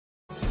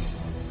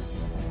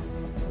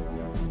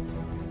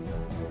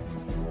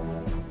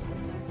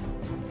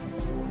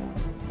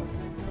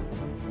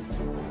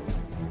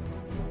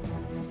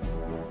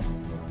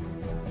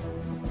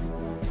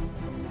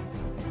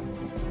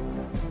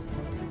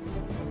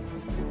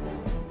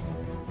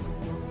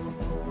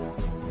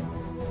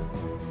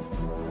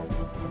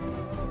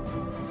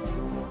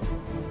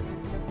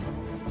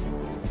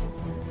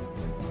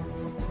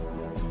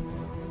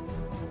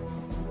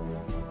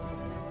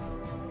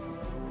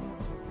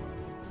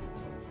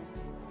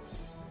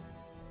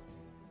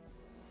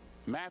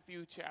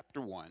Matthew chapter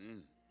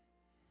 1,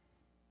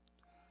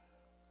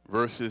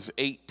 verses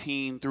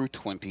 18 through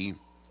 20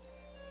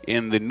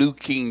 in the New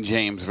King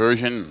James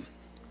Version.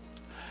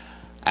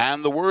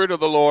 And the word of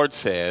the Lord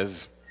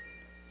says,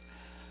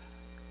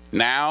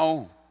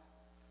 "Now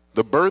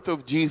the birth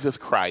of Jesus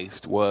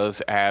Christ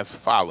was as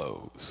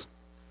follows.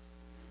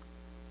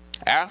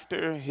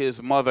 After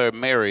his mother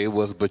Mary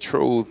was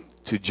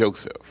betrothed to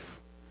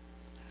Joseph,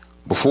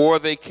 before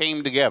they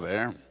came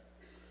together,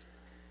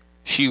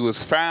 she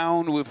was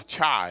found with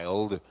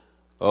child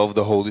of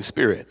the Holy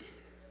Spirit.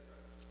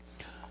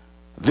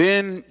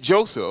 Then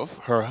Joseph,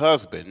 her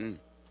husband,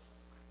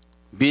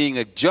 being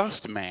a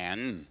just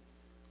man,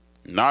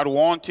 not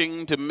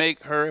wanting to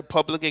make her a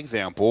public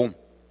example,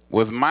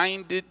 was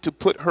minded to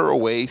put her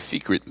away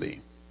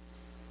secretly.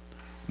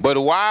 But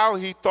while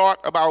he thought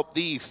about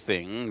these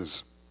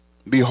things,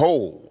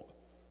 behold,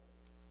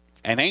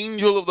 an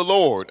angel of the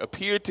Lord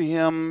appeared to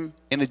him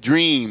in a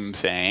dream,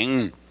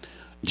 saying,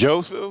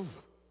 'Joseph,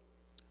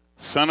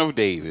 son of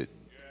David,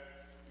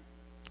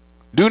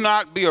 do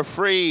not be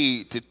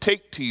afraid to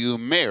take to you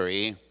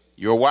Mary,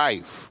 your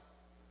wife,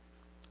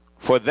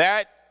 for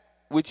that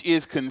which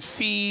is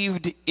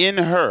conceived in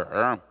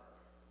her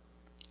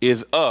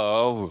is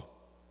of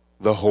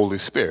the Holy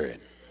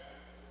Spirit.'"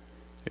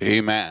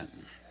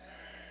 Amen.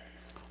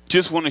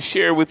 Just want to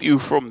share with you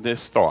from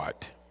this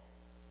thought.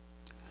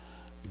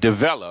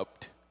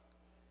 Developed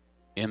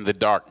in the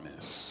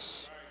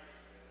darkness.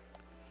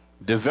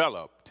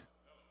 Developed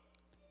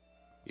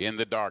in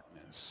the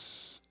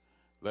darkness.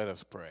 Let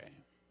us pray.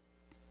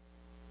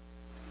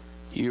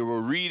 You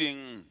were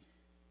reading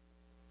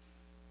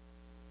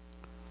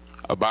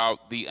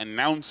about the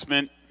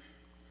announcement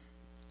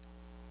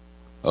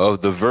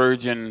of the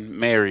Virgin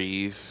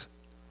Mary's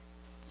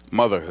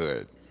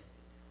motherhood.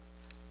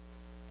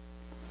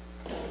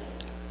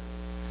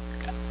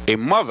 A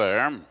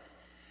mother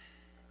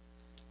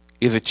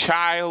is a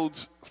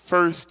child's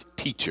first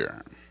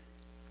teacher.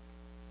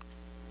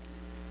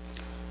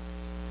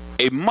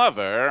 A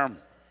mother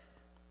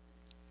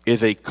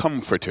is a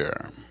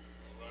comforter,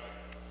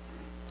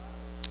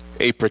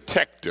 a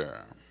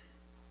protector,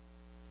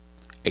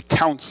 a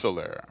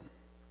counselor,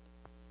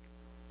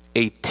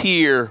 a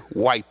tear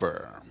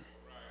wiper,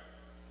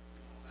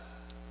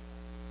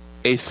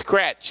 a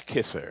scratch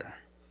kisser,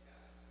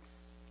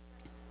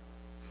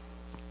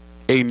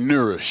 a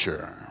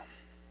nourisher.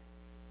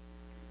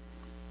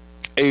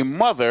 A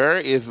mother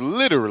is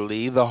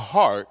literally the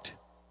heart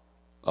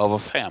of a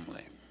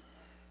family.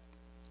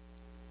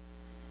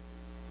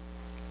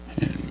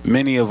 And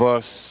many of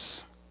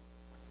us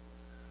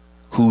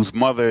whose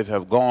mothers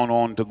have gone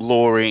on to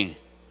glory,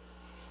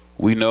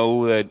 we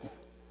know that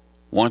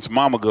once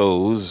mama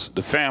goes,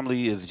 the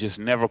family is just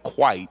never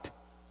quite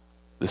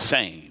the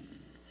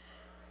same.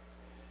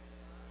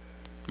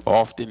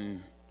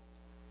 Often,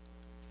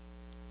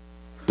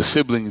 the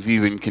siblings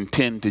even can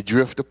tend to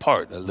drift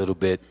apart a little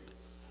bit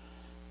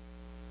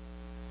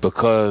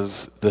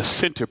because the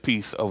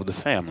centerpiece of the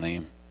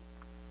family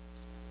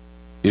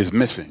is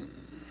missing.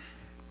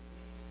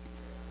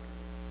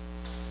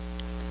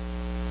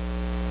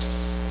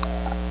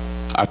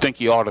 I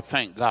think you ought to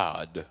thank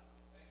God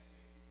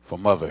for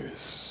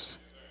mothers.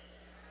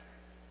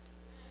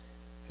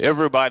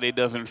 Everybody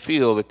doesn't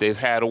feel that they've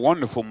had a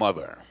wonderful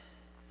mother.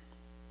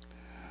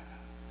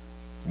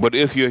 But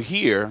if you're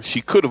here,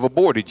 she could have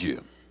aborted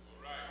you.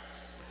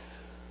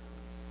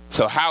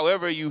 So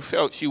however you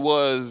felt she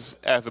was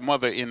as a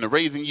mother in the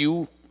raising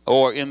you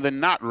or in the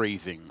not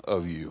raising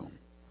of you,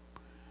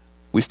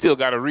 we still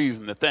got a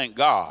reason to thank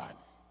God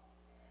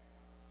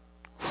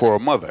for a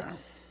mother.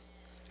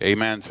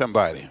 Amen,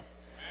 somebody.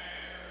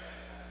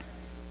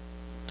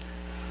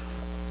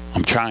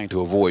 I'm trying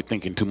to avoid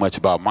thinking too much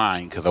about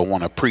mine because I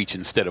want to preach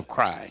instead of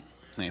cry.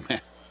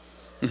 Amen.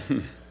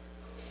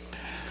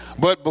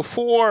 But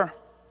before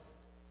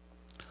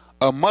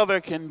a mother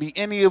can be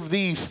any of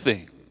these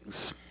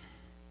things,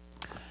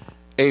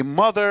 a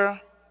mother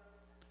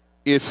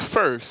is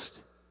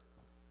first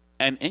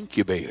an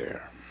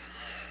incubator.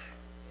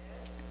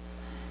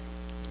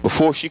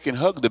 Before she can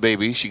hug the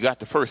baby, she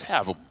got to first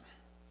have them.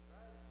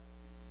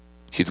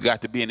 She's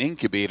got to be an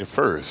incubator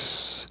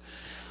first.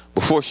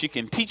 Before she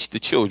can teach the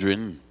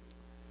children,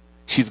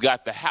 she's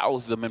got to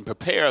house them and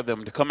prepare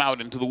them to come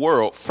out into the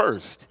world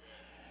first.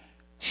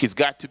 She's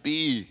got to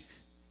be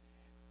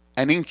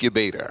an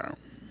incubator.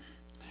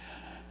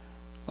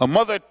 A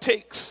mother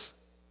takes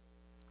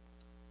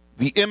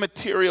the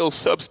immaterial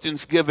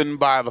substance given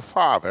by the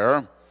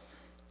Father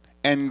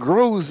and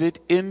grows it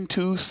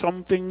into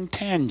something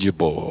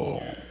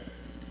tangible.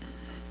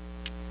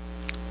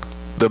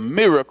 The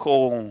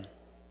miracle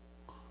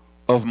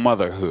of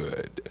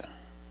motherhood,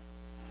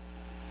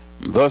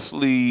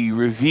 thusly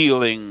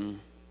revealing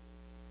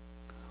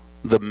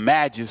the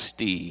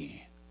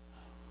majesty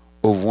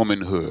of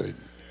womanhood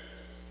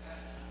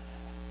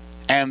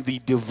and the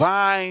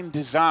divine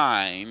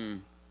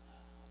design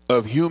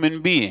of human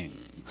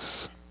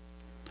beings.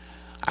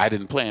 I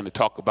didn't plan to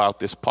talk about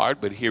this part,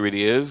 but here it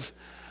is.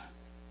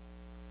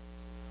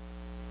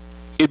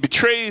 It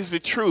betrays the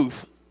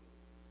truth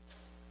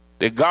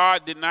that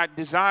God did not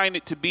design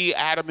it to be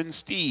Adam and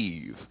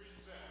Steve.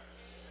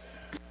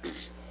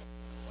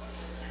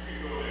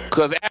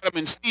 Because Adam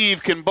and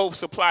Steve can both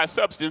supply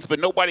substance, but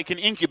nobody can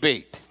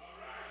incubate.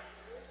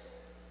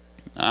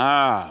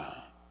 And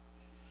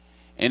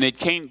it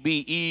can't be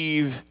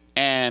Eve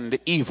and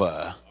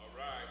Eva.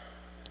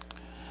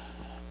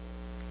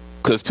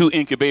 Because two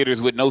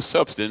incubators with no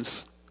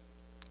substance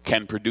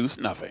can produce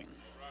nothing.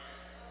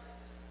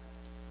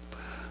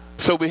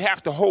 So we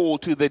have to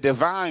hold to the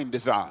divine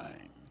design.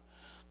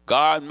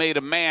 God made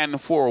a man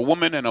for a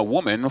woman and a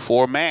woman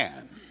for a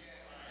man.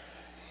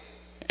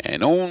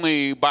 And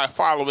only by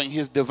following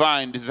his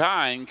divine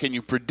design can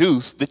you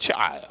produce the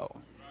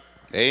child.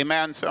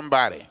 Amen,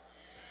 somebody.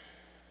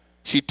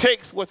 She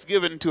takes what's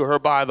given to her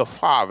by the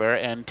Father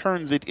and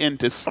turns it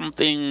into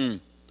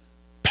something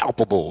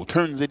palpable,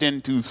 turns it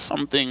into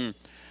something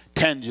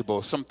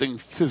tangible, something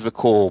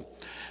physical.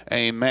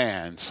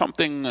 Amen.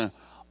 Something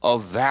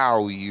of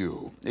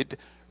value. It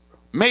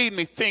made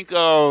me think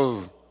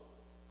of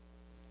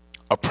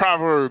a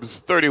Proverbs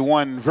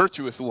 31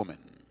 virtuous woman.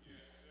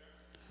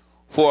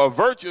 For a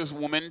virtuous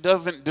woman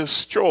doesn't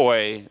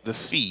destroy the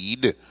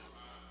seed,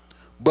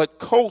 but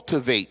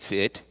cultivates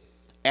it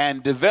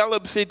and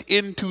develops it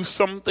into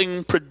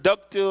something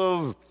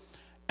productive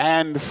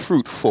and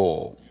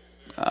fruitful.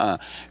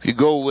 If you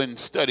go and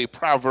study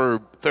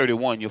Proverb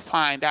 31, you'll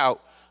find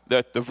out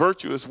that the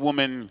virtuous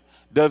woman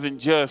doesn't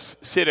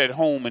just sit at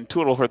home and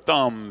twiddle her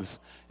thumbs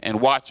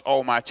and watch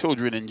all my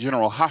children in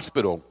General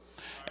Hospital,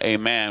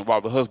 amen, while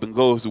the husband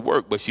goes to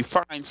work, but she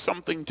finds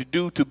something to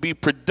do to be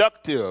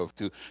productive,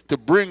 to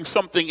bring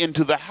something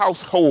into the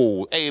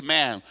household,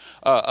 amen,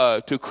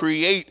 to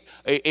create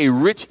a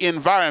rich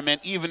environment,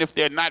 even if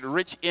they're not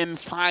rich in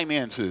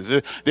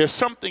finances. There's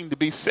something to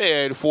be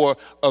said for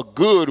a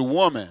good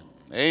woman.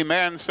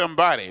 Amen,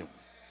 somebody.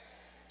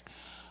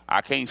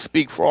 I can't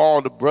speak for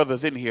all the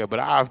brothers in here, but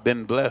I've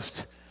been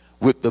blessed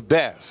with the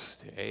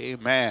best.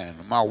 Amen.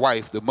 My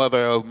wife, the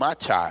mother of my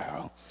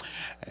child.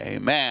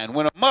 Amen.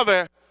 When a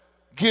mother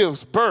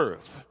gives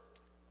birth,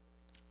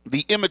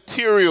 the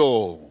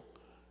immaterial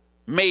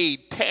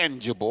made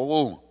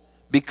tangible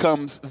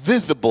becomes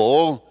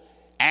visible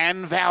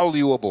and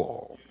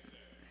valuable.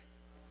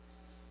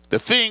 The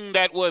thing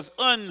that was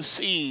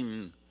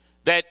unseen,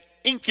 that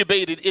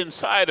incubated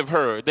inside of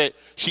her, that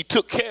she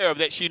took care of,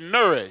 that she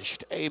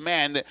nourished,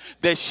 amen,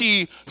 that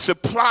she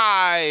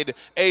supplied,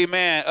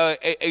 amen,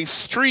 a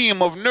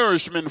stream of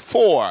nourishment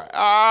for.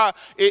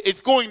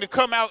 It's going to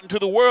come out into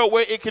the world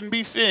where it can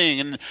be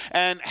seen.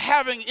 And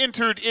having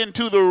entered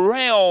into the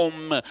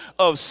realm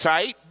of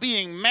sight,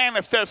 being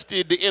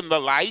manifested in the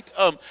light,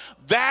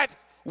 that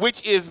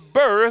which is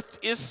birth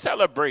is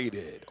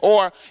celebrated.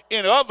 Or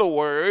in other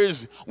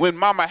words, when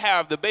mama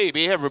have the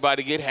baby,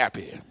 everybody get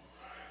happy.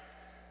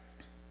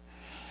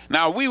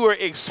 Now, we were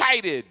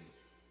excited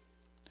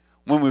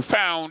when we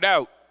found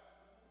out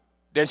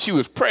that she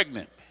was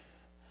pregnant.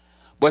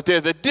 But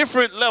there's a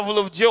different level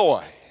of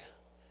joy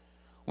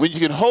when you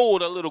can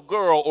hold a little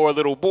girl or a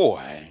little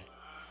boy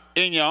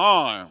in your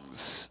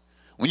arms,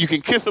 when you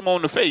can kiss them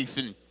on the face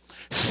and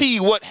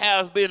see what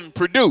has been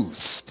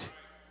produced.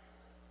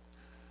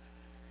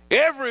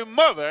 Every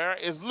mother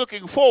is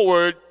looking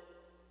forward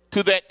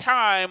to that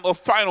time of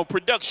final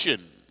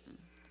production.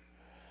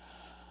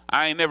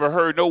 I ain't never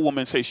heard no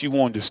woman say she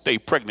wanted to stay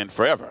pregnant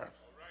forever.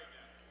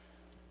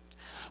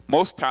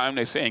 Most time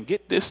they're saying,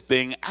 get this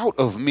thing out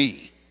of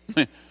me.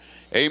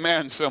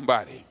 Amen,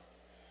 somebody.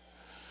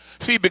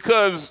 See,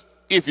 because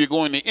if you're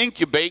going to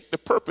incubate, the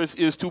purpose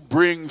is to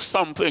bring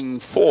something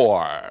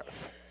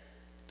forth.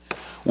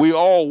 We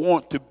all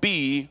want to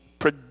be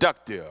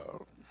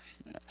productive.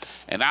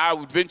 And I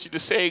would venture to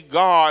say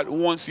God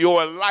wants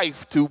your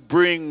life to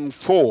bring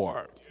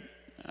forth.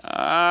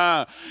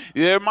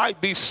 There might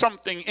be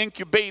something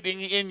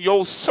incubating in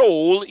your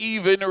soul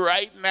even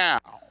right now.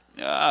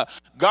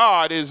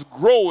 God is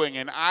growing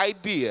an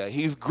idea.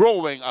 He's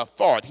growing a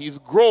thought. He's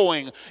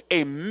growing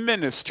a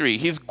ministry.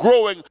 He's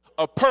growing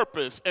a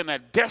purpose and a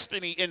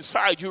destiny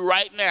inside you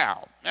right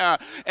now.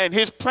 And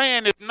his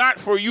plan is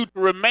not for you to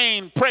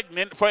remain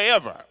pregnant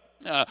forever.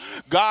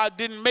 God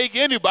didn't make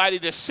anybody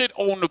to sit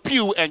on the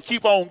pew and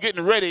keep on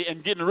getting ready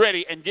and getting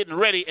ready and getting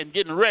ready and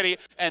getting ready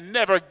and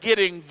never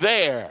getting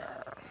there.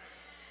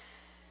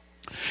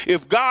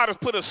 If God has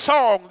put a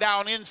song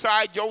down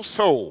inside your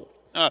soul,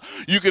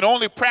 you can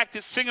only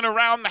practice singing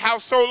around the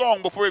house so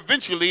long before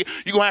eventually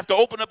you're going to have to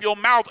open up your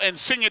mouth and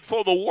sing it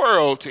for the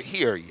world to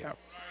hear you.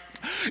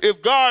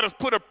 If God has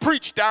put a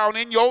preach down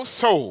in your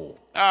soul,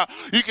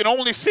 you can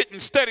only sit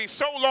and study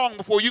so long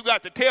before you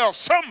got to tell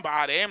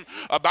somebody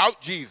about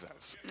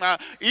Jesus.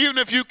 Even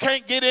if you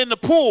can't get in the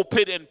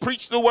pulpit and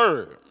preach the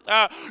word,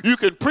 you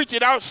can preach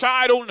it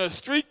outside on the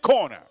street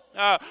corner.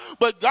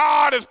 But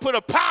God has put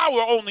a power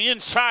on the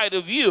inside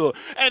of you,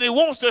 and he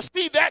wants to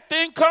see that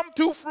thing come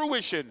to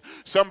fruition.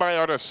 Somebody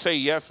ought to say,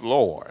 yes,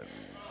 Lord.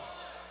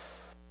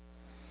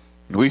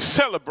 We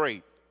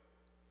celebrate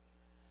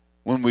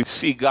when we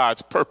see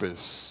God's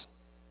purpose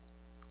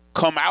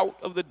come out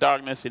of the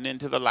darkness and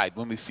into the light,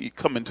 when we see it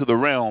come into the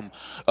realm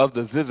of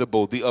the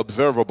visible, the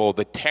observable,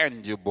 the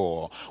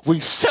tangible, we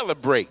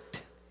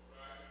celebrate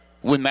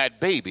when that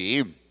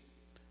baby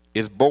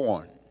is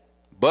born.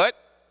 But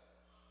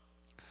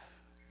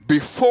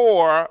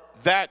before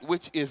that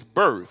which is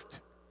birthed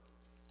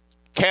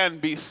can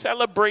be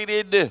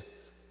celebrated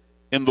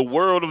in the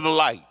world of the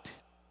light,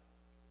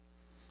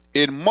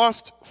 it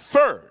must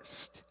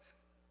first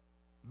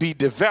be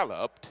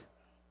developed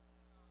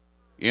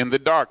in the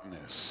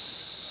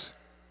darkness.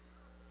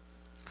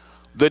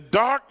 The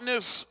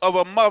darkness of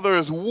a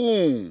mother's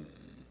womb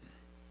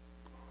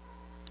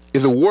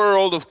is a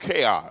world of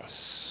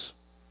chaos.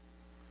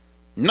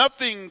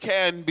 Nothing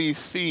can be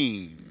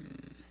seen.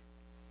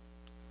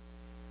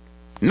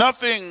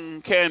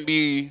 Nothing can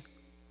be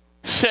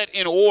set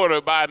in order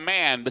by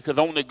man, because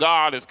only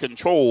God is in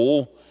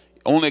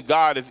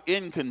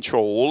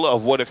control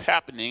of what is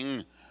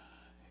happening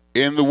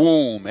in the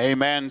womb.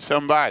 Amen,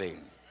 somebody.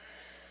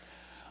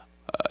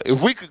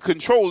 If we could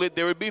control it,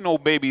 there would be no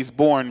babies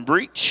born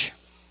breech.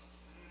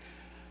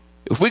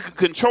 If we could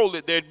control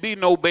it, there'd be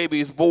no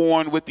babies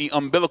born with the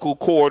umbilical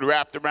cord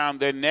wrapped around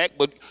their neck.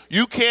 But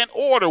you can't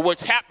order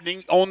what's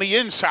happening on the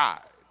inside.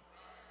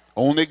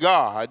 Only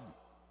God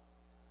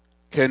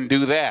can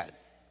do that.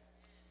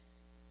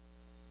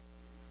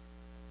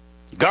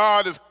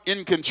 God is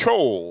in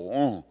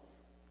control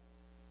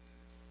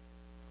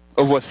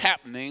of what's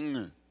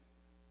happening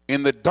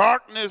in the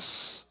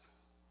darkness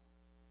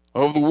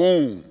of the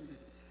womb.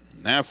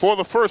 Now, for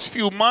the first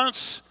few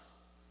months,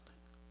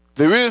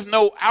 there is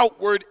no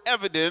outward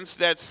evidence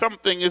that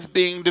something is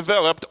being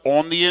developed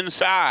on the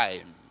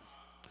inside.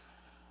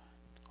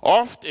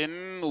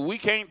 Often, we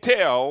can't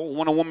tell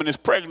when a woman is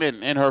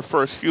pregnant in her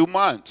first few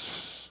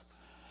months.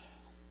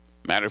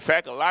 Matter of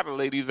fact, a lot of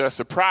ladies are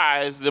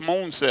surprised them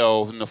own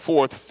selves in the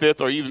 4th,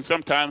 5th, or even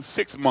sometimes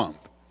 6th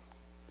month.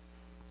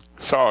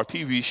 Saw a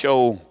TV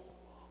show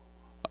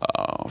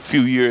a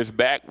few years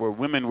back where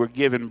women were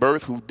giving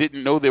birth who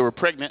didn't know they were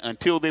pregnant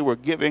until they were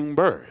giving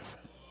birth.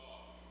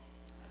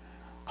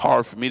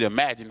 Hard for me to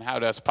imagine how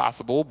that's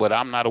possible, but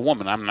I'm not a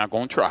woman. I'm not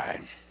going to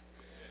try.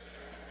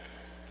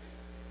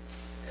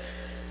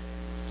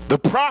 The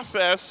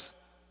process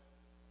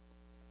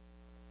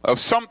of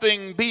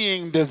something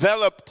being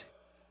developed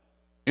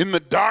in the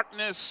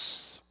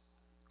darkness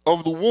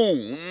of the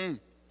womb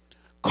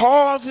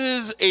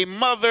causes a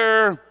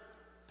mother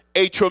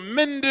a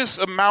tremendous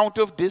amount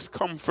of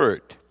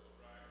discomfort,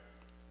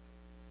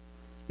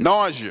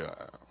 nausea,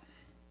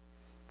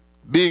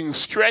 being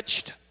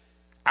stretched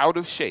out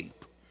of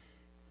shape,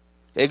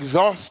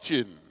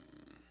 exhaustion,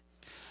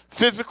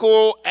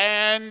 physical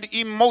and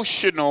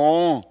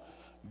emotional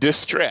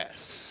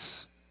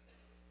distress.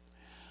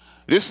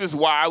 This is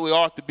why we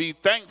ought to be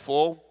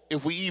thankful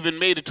if we even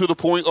made it to the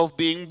point of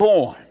being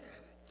born.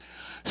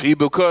 See,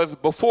 because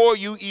before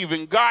you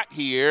even got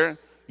here,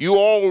 you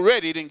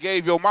already done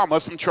gave your mama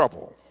some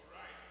trouble.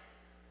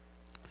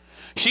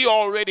 She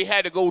already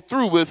had to go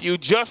through with you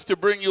just to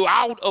bring you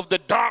out of the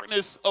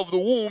darkness of the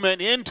womb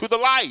and into the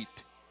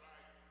light.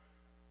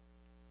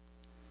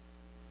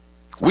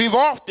 We've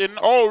often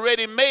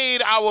already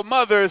made our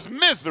mothers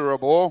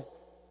miserable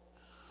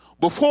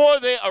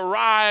before they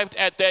arrived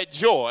at that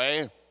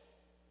joy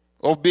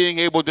of being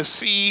able to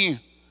see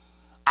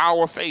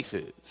our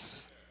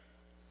faces.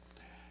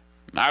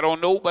 I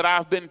don't know, but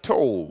I've been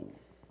told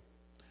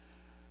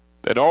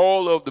that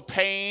all of the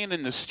pain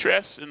and the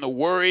stress and the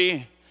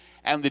worry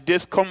and the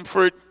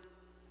discomfort,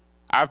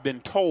 I've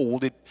been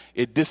told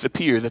it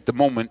disappears at the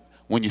moment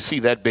when you see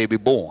that baby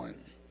born.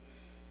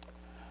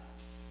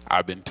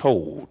 I've been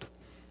told.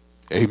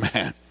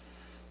 Amen.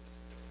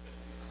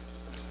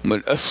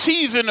 But a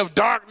season of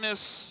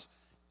darkness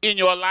in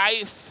your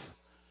life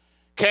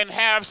can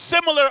have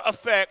similar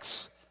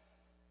effects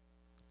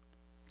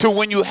to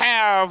when you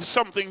have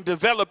something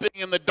developing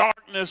in the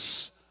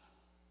darkness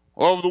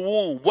of the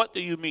womb. What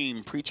do you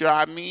mean, preacher?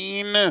 I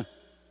mean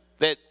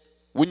that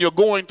when you're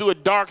going through a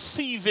dark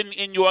season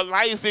in your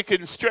life, it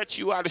can stretch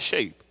you out of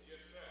shape. Yes,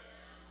 sir.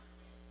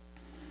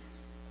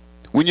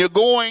 When you're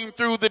going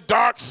through the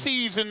dark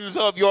seasons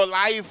of your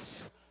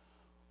life,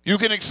 you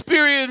can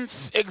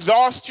experience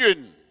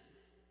exhaustion,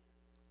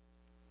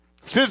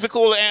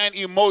 physical and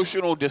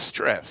emotional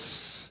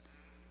distress,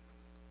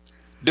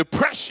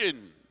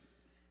 depression.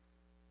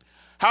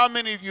 How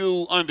many of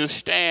you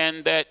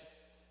understand that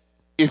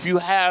if you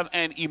have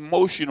an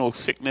emotional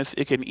sickness,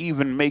 it can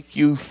even make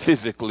you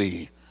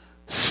physically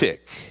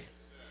sick?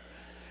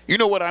 You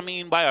know what I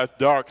mean by a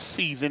dark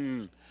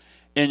season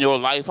in your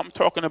life? I'm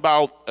talking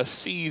about a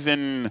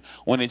season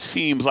when it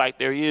seems like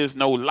there is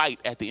no light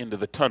at the end of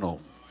the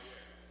tunnel.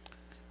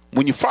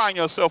 When you find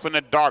yourself in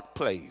a dark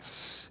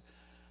place,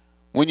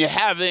 when you're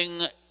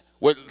having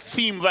what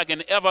seems like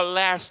an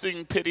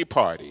everlasting pity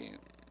party.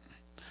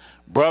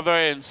 Brother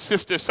and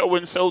sister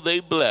so-and-so, they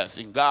blessed,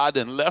 and God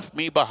done left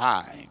me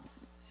behind.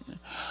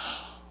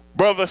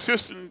 Brother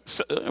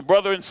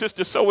and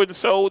sister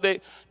so-and-so,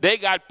 they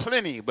got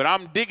plenty, but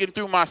I'm digging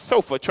through my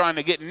sofa trying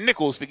to get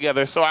nickels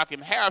together so I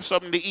can have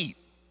something to eat.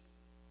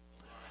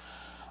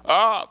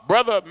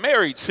 brother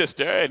married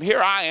sister, and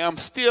here I am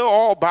still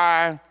all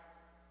by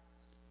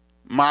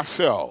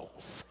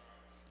myself.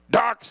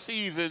 Dark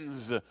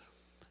seasons,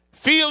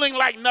 feeling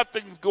like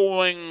nothing's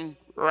going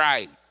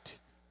right.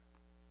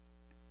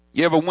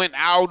 You ever went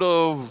out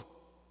of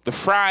the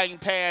frying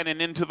pan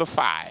and into the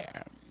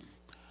fire?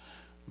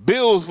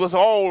 Bills was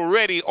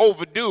already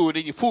overdue,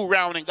 and you fooled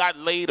around and got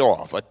laid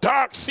off. A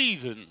dark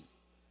season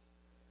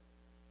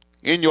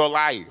in your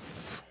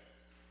life.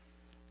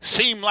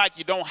 Seem like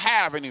you don't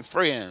have any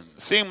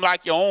friends. Seem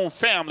like your own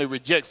family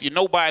rejects you.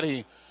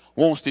 Nobody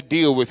wants to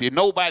deal with you.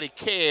 Nobody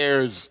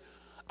cares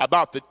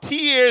about the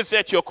tears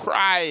that you're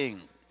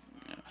crying.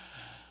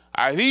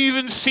 I've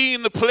even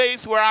seen the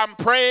place where I'm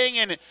praying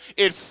and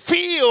it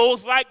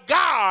feels like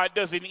God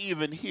doesn't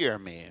even hear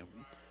me.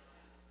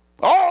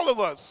 All of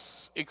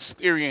us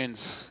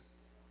experience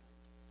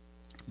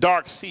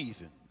dark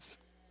seasons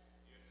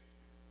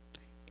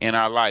in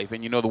our life.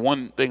 And you know, the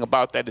one thing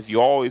about that is you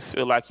always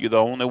feel like you're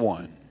the only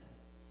one.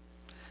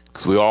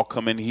 Because we all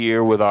come in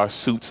here with our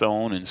suits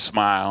on and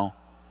smile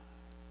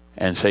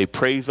and say,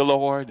 praise the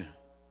Lord,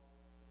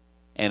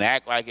 and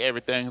act like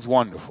everything's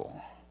wonderful.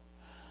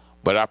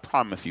 But I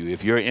promise you,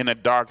 if you're in a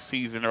dark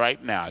season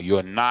right now,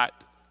 you're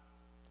not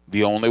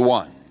the only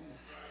one.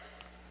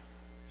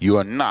 You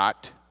are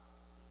not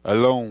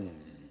alone.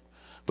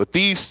 But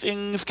these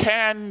things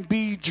can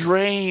be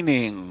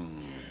draining.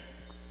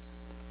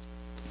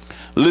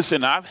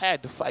 Listen, I've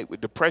had to fight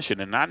with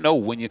depression, and I know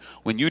when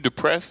you're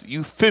depressed,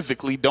 you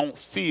physically don't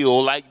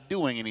feel like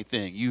doing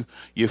anything.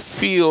 You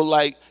feel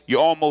like you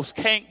almost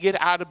can't get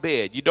out of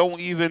bed. You don't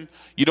want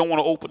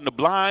to open the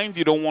blinds.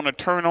 You don't want to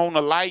turn on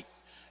the light.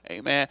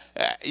 Amen.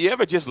 You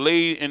ever just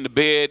lay in the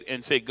bed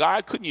and say,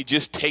 God, couldn't you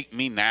just take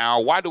me now?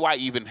 Why do I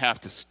even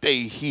have to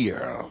stay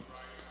here?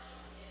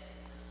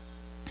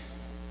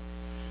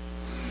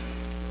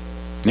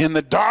 In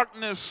the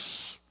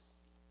darkness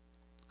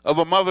of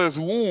a mother's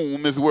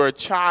womb is where a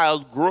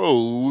child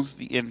grows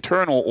the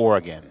internal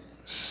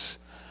organs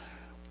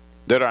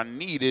that are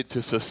needed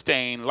to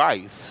sustain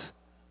life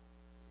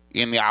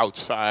in the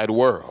outside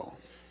world.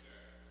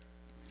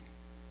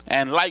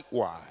 And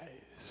likewise,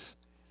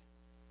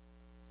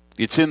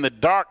 it's in the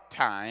dark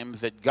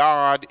times that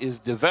God is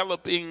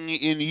developing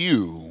in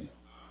you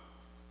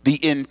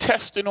the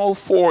intestinal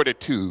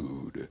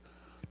fortitude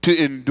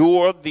to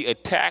endure the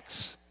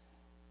attacks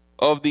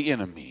of the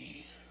enemy.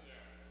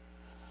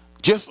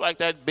 Just like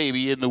that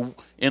baby in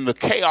the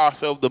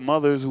chaos of the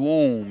mother's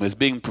womb is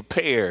being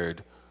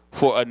prepared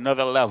for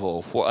another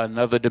level, for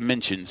another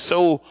dimension,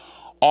 so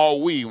are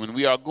we when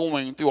we are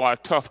going through our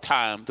tough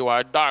time, through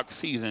our dark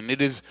season.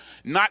 It is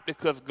not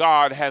because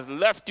God has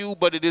left you,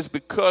 but it is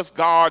because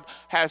God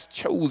has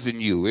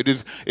chosen you. It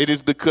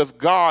is because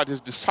God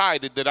has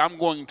decided that I'm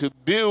going to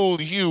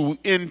build you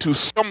into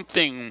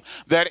something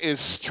that is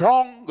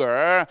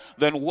stronger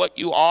than what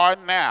you are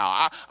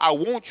now. I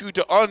want you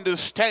to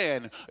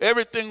understand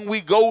everything we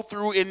go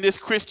through in this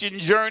Christian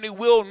journey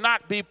will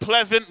not be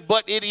pleasant,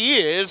 but it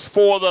is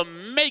for the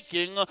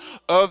making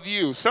of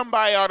you.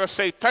 Somebody ought to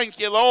say, thank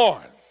you,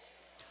 Lord.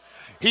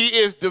 He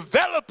is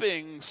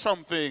developing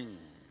something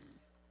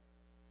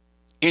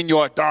in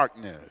your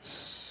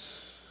darkness.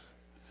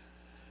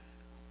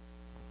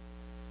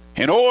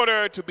 In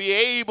order to be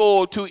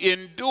able to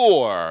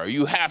endure,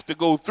 you have to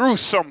go through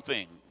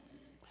something.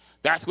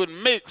 That's what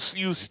makes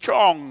you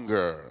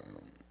stronger.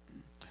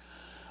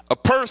 A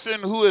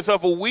person who is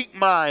of a weak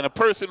mind, a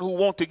person who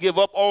wants to give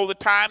up all the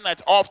time,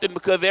 that's often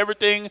because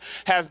everything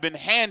has been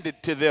handed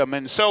to them.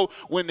 And so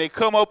when they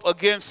come up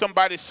against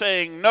somebody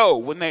saying no,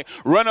 when they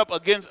run up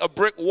against a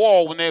brick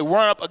wall, when they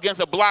run up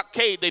against a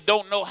blockade, they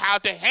don't know how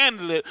to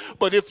handle it.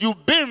 But if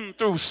you've been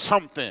through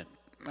something,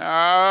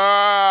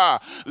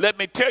 let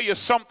me tell you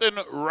something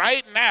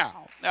right now.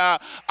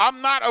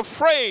 I'm not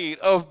afraid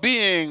of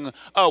being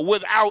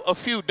without a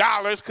few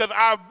dollars, because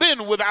I've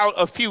been without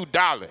a few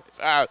dollars.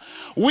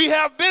 We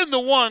have been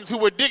the ones who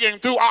were digging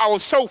through our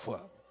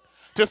sofa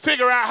to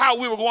figure out how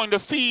we were going to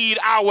feed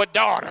our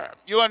daughter.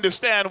 You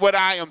understand what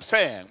I am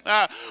saying?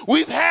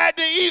 We've had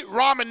to eat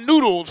ramen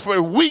noodles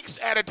for weeks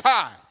at a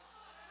time.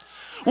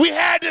 We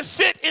had to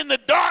sit in the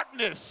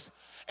darkness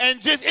and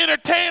just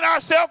entertain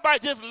ourselves by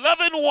just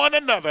loving one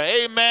another.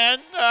 Amen.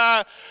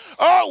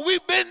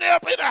 We've been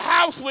up in a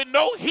house with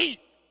no heat.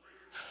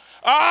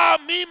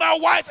 Me, my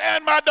wife,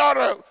 and my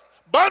daughter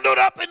bundled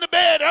up in the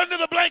bed under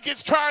the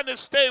blankets trying to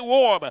stay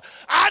warm.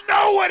 I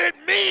know what it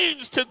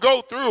means to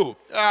go through.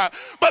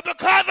 But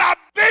because I've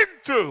been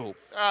through,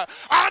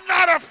 I'm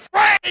not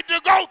afraid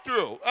to go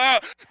through.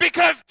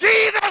 Because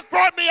Jesus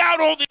brought me out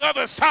on the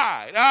other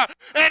side.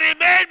 And he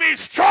made me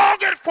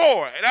stronger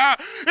for it.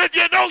 If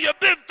you know you've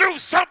been through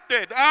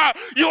something,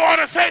 you ought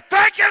to say,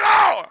 thank you,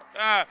 Lord.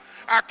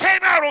 I came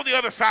out on the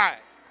other side.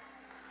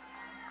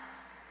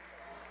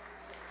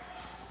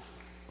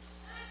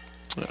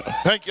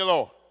 Thank you,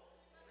 Lord.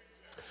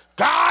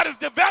 God is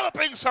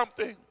developing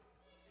something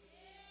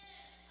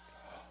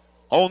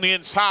on the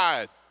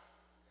inside.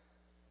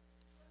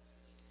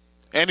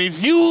 And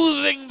he's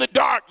using the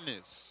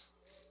darkness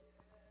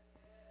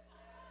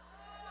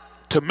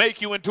to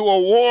make you into a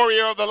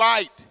warrior of the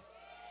light.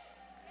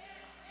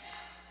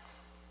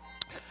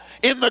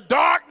 In the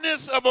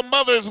darkness of a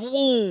mother's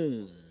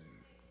womb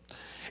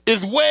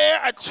is where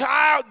a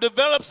child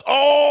develops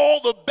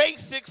all the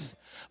basics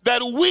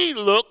that we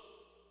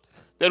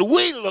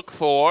look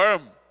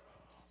for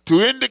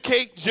to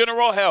indicate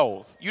general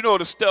health. You know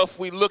the stuff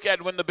we look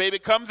at when the baby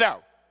comes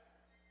out.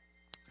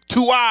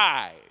 2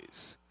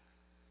 eyes,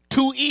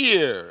 2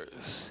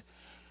 ears,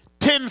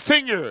 10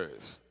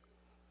 fingers,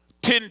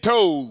 10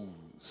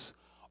 toes.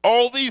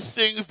 All these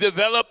things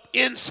develop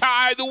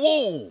inside the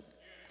womb.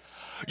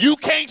 You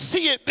can't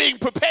see it being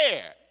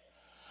prepared.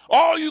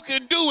 All you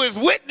can do is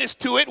witness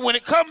to it. When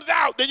it comes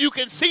out, then you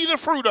can see the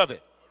fruit of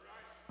it.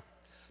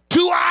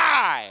 2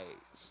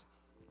 eyes,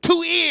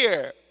 2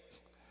 ears.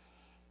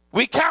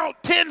 We count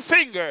 10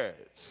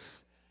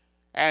 fingers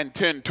and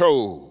 10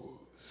 toes.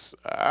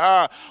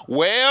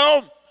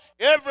 Well,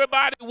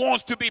 everybody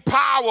wants to be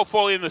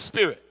powerful in the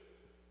spirit.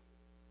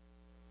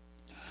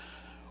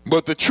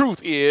 But the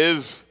truth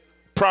is,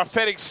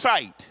 prophetic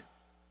sight,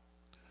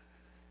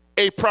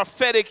 a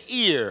prophetic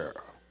ear,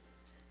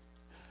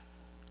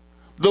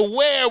 the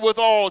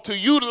wherewithal to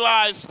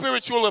utilize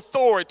spiritual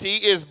authority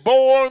is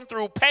born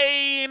through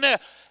pain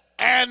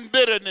and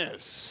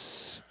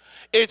bitterness.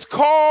 It's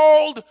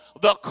called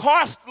the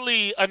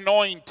costly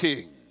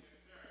anointing.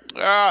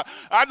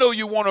 I know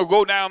you want to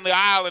go down the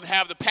aisle and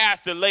have the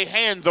pastor lay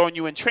hands on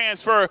you and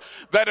transfer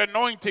that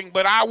anointing,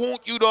 but I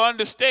want you to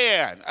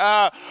understand,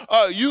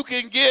 you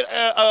can get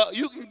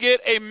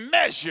a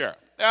measure.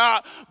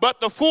 But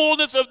the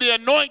fullness of the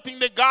anointing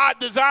that God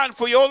designed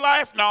for your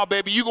life, now,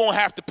 baby, you're going to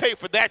have to pay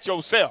for that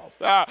yourself.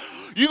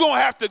 You're going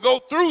to have to go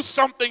through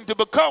something to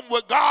become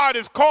what God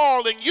is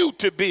calling you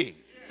to be.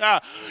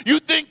 You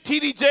think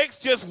T.D. Jakes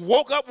just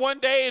woke up one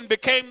day and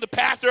became the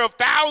pastor of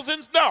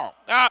thousands? No.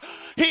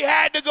 He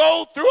had to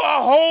go through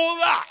a whole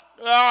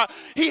lot.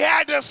 He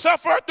had to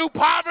suffer through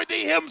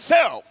poverty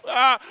himself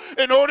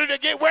in order to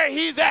get where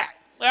he's at.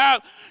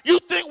 You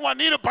think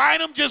Juanita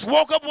Bynum just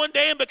woke up one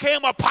day and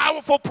became a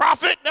powerful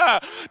prophet?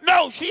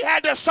 No, she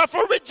had to suffer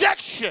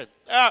rejection.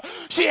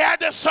 She had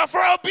to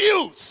suffer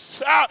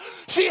abuse.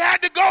 She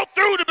had to go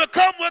through to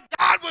become what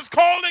God was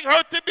calling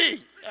her to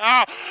be.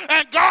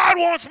 And God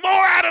wants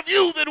more out of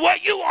you than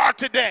what you are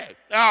today.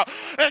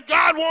 And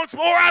God wants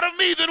more out of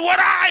me than what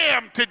I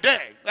am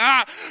today.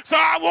 So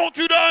I want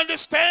you to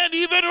understand,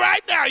 even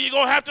right now, you're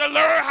going to have to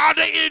learn how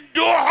to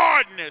endure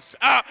hardness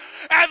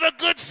as a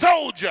good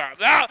soldier.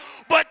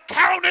 But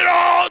count it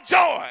all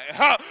joy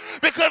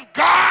because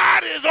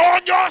God is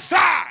on your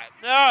side.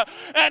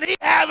 And he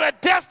has a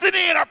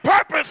destiny and a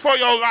purpose for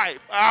your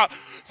life.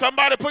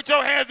 Somebody put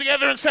your hands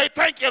together and say,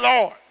 thank you,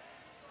 Lord.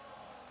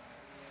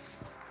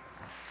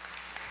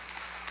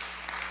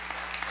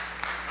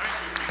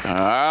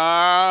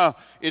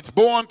 It's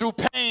born through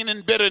pain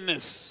and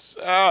bitterness,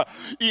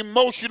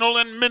 emotional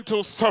and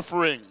mental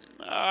suffering,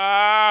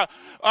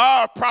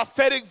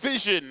 prophetic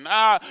vision,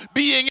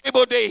 being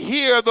able to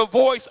hear the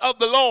voice of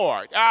the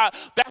Lord.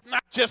 That's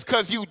not just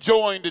because you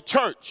joined the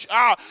church.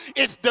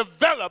 It's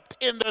developed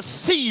in the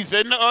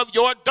season of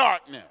your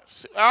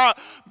darkness.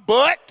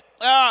 But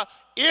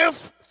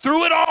if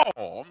through it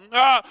all,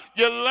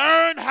 you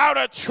learn how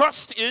to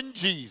trust in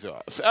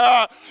Jesus.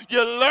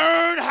 You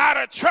learn how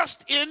to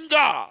trust in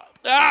God.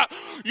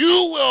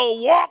 You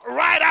will walk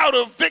right out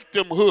of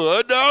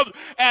victimhood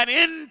and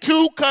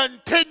into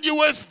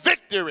continuous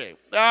victory.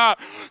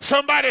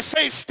 Somebody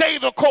say, stay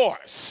the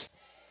course.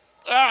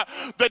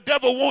 The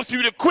devil wants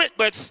you to quit,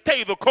 but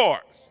stay the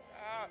course.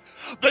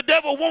 The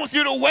devil wants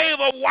you to wave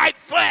a white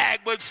flag,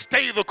 but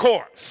stay the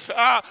course.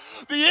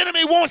 The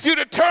enemy wants you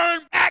to turn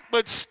back,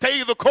 but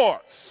stay the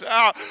course.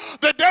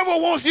 The devil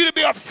wants you to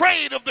be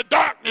afraid of the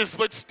darkness,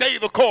 but stay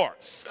the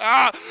course.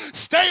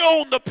 Stay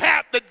on the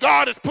path that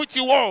God has put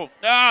you on,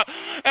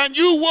 and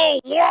you will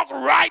walk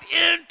right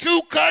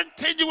into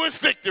continuous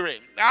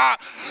victory.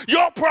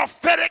 Your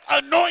prophetic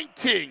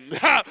anointing,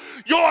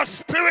 your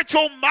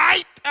spiritual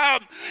might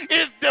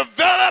is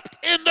developed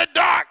in the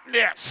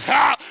darkness,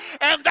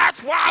 and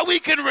that's why we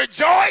can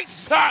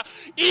rejoice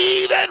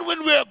even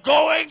when we're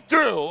going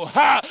through,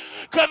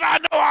 because I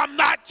know I'm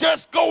not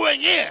just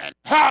going in,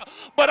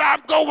 but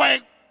I'm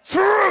going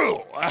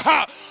through,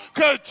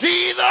 because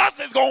Jesus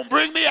is going to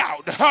bring me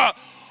out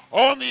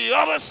on the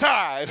other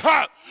side.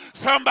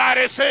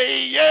 Somebody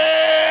say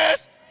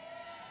yes.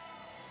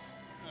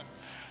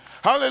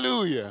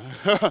 Hallelujah.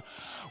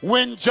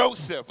 When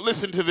Joseph,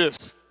 listen to this,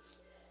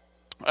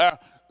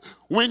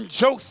 when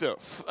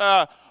Joseph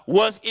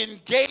was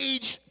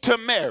engaged to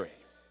Mary,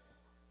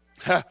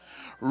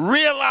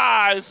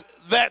 realized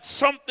that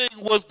something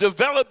was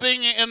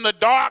developing in the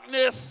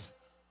darkness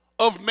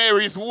of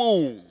Mary's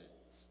womb,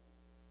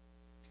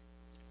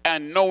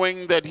 and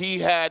knowing that he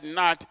had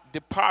not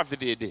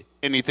deposited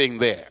anything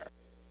there.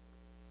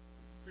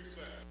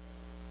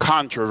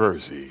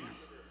 Controversy.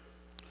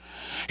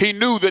 He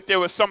knew that there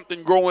was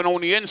something growing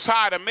on the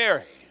inside of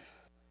Mary,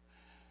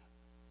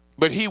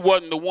 but he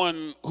wasn't the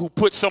one who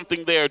put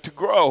something there to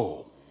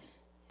grow.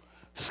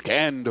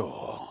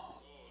 Scandal.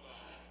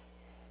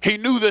 He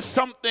knew that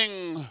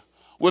something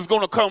was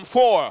going to come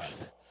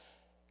forth.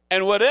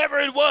 And whatever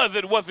it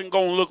wasn't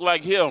going to look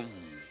like him.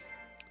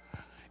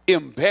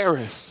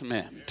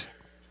 Embarrassment.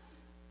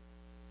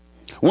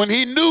 When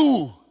he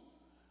knew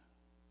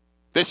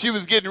that she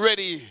was getting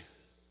ready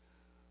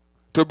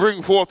to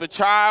bring forth a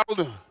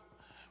child,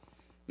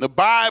 the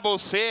Bible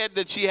said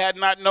that she had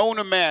not known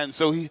a man,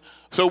 so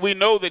we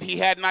know that he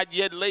had not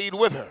yet laid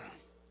with her.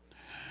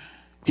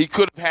 He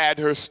could have had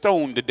her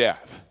stoned to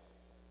death.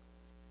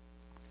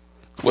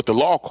 It's what the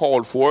law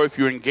called for. If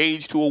you're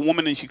engaged to a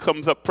woman and she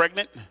comes up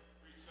pregnant,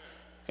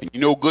 and you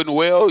know good and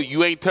well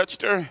you ain't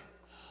touched her,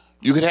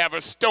 you could have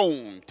her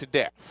stoned to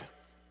death.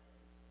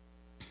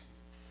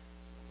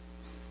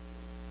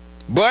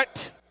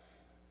 But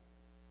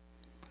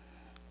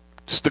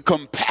it's the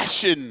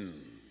compassion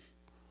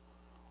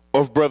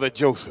of Brother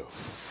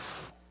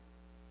Joseph.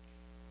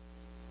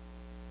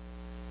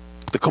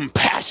 The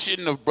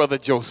compassion of Brother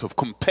Joseph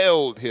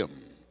compelled him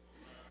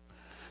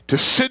to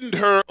send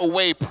her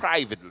away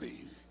privately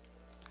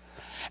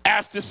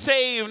as to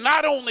save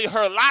not only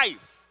her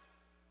life,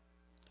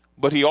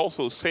 but he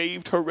also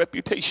saved her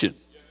reputation.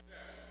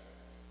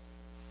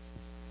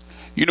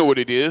 You know what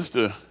it is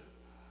to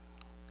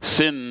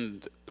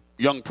send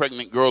a young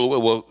pregnant girl away?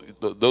 Well,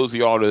 those of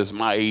y'all that's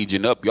my age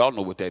and up, y'all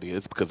know what that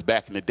is, because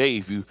back in the day,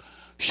 if you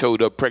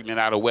showed up pregnant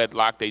out of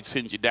wedlock, they'd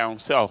send you down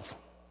south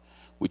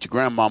with your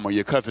grandmama or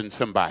your cousin,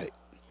 somebody.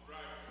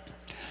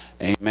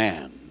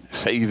 Amen.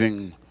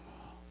 Saving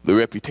the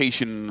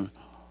reputation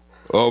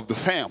of the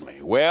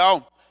family.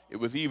 Well, it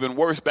was even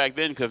worse back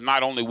then, because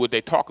not only would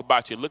they talk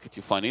about you and look at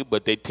you funny,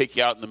 but they'd take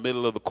you out in the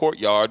middle of the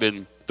courtyard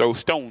and throw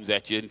stones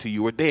at you until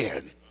you were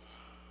dead.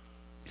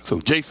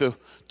 So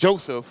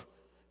Joseph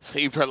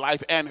saved her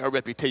life and her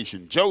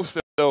reputation.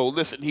 Joseph, though,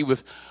 listen, he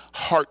was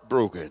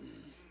heartbroken.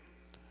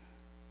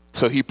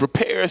 So he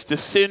prepares to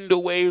send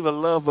away the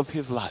love of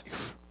his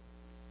life.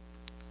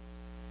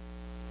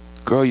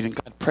 Girl, you done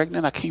got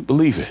pregnant? I can't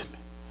believe it.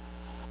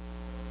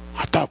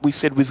 I thought we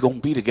said we was going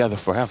to be together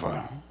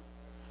forever.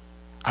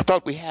 I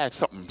thought we had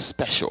something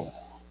special.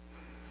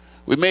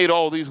 We made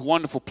all these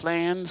wonderful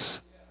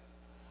plans.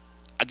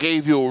 I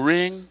gave you a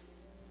ring.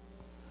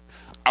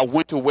 I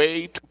went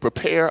away to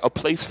prepare a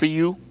place for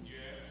you.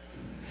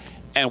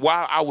 And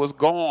while I was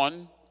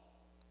gone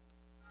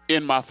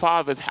in my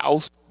father's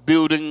house,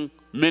 building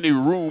many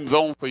rooms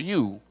on for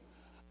you,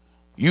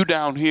 you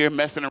down here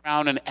messing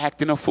around and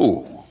acting a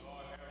fool.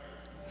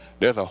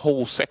 There's a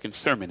whole second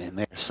sermon in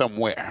there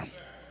somewhere.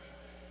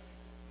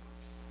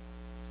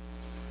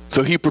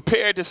 So he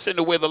prepared to send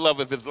away the love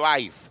of his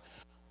life.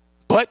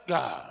 But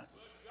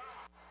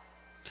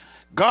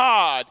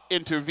God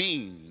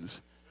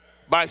intervenes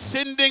by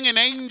sending an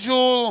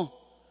angel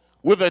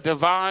with a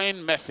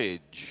divine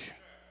message.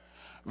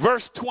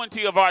 Verse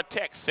 20 of our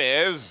text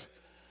says,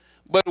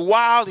 "But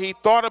while he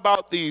thought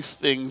about these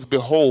things,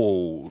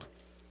 behold,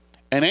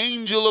 an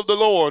angel of the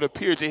Lord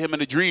appeared to him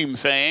in a dream,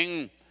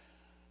 saying,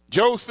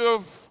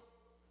 Joseph,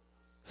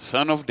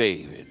 son of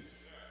David,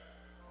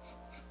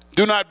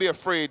 do not be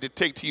afraid to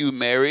take to you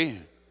Mary,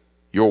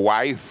 your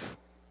wife,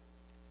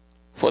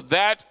 for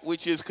that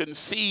which is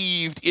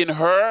conceived in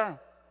her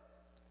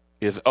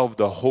is of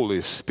the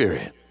Holy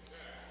Spirit."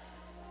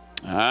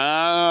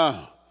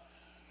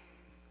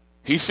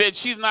 He said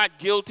she's not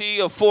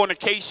guilty of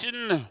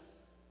fornication.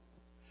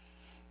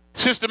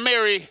 Sister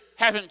Mary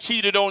hasn't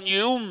cheated on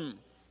you.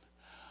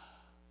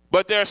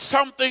 But there's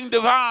something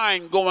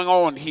divine going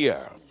on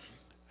here.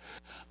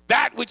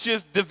 That which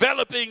is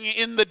developing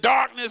in the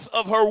darkness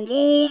of her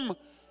womb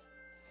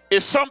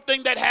is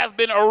something that has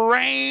been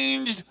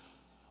arranged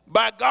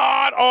by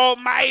God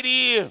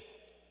Almighty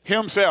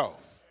himself.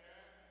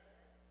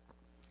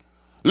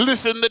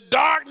 Listen, the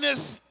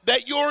darkness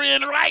that you're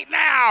in right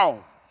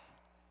now,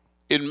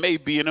 it may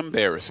be an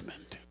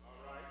embarrassment.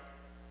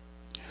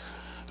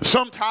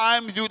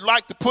 Sometimes you'd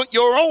like to put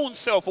your own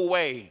self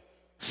away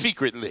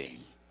secretly.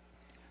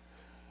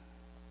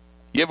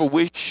 You ever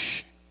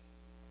wish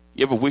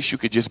you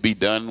could just be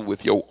done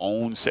with your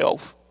own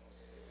self?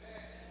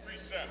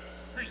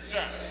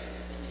 Precept.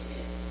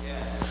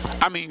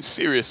 I mean,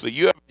 seriously,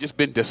 you ever just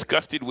been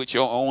disgusted with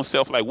your own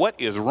self? Like,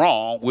 what is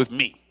wrong with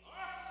me?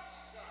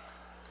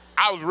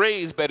 I was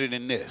raised better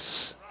than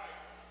this.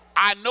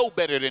 I know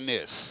better than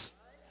this.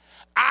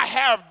 I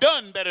have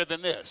done better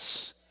than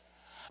this.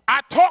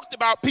 I talked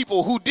about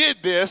people who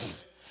did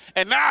this,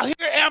 and now here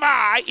am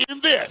I in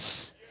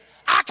this.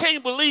 I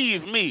can't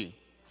believe me.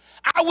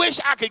 I wish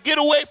I could get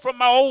away from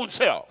my own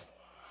self.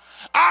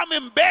 I'm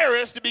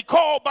embarrassed to be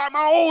called by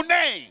my own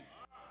name.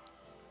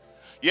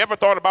 You ever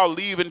thought about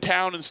leaving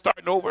town and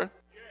starting over?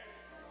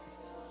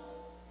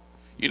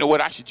 You know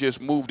what? I should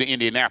just move to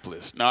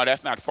Indianapolis. No,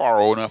 that's not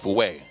far enough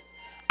away.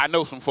 I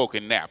know some folk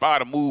in Napa. I ought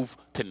to move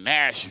to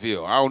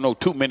Nashville. I don't know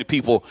too many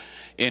people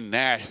in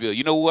Nashville.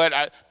 You know what?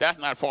 That's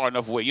not far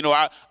enough away. You know,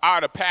 I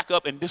ought to pack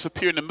up and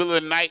disappear in the middle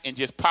of the night and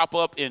just pop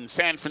up in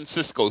San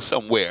Francisco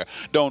somewhere.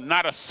 Don't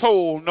not a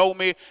soul know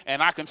me,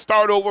 and I can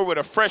start over with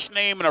a fresh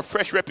name and a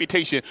fresh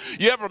reputation.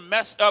 You ever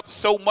messed up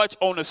so much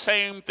on the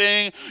same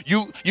thing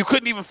you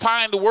couldn't even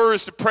find the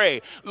words to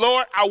pray?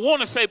 Lord, I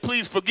want to say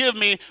please forgive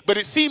me, but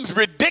it seems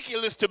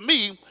ridiculous to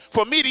me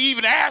for me to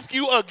even ask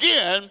you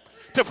again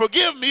to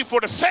forgive me for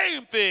the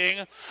same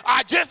thing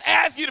I just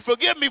asked you to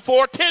forgive me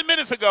for 10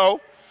 minutes ago.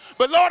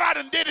 But Lord, I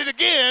done did it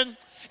again.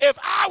 If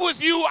I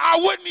was you, I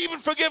wouldn't even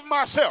forgive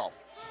myself.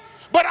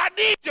 But I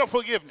need your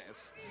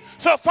forgiveness.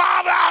 So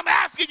Father, I'm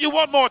asking you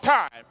one more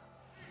time.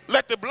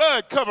 Let the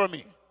blood cover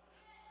me.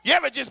 You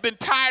ever just been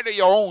tired of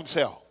your own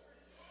self?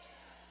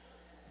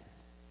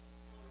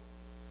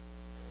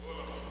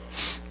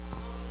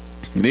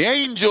 The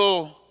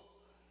angel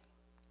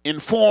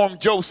informed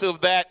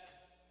Joseph that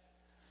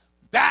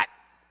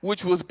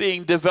which was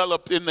being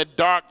developed in the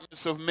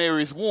darkness of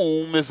Mary's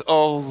womb is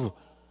of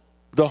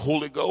the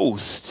Holy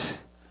Ghost.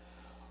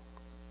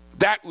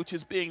 That which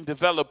is being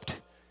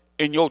developed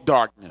in your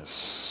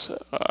darkness.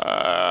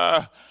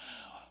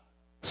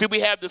 See, we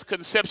have this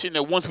conception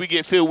that once we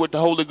get filled with the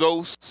Holy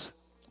Ghost,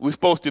 we're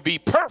supposed to be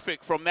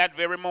perfect from that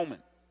very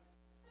moment.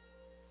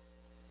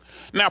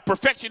 Now,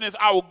 perfection is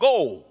our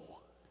goal.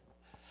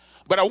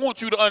 But I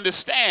want you to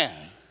understand,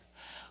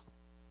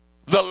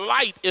 the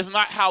light is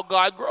not how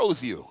God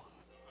grows you.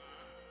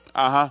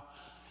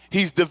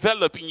 He's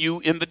developing you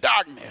in the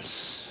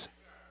darkness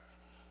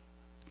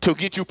to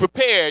get you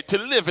prepared to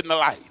live in the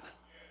light.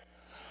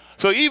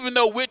 So even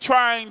though we're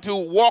trying to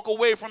walk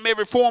away from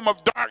every form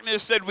of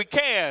darkness that we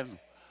can,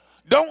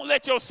 don't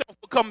let yourself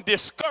become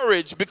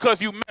discouraged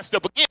because you messed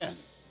up again.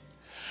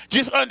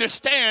 Just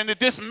understand that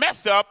this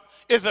mess up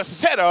is a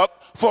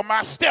setup for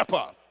my step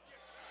up.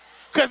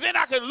 Because then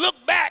I can look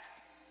back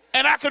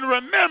and I can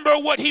remember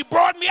what he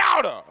brought me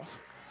out of.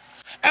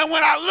 And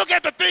when I look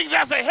at the things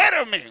that's ahead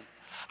of me,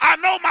 I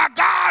know my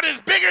God is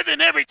bigger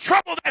than every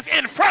trouble that's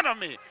in front of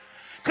me.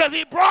 Because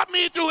he brought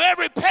me through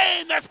every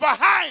pain that's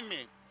behind me.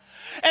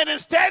 And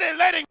instead of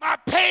letting my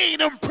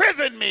pain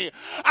imprison me,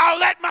 I'll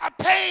let my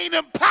pain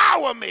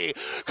empower me,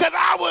 because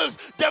I was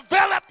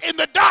developed in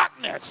the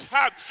darkness.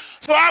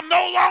 So I'm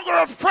no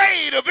longer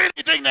afraid of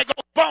anything that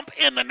goes bump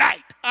in the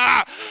night.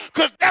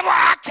 Because devil,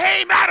 I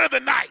came out of the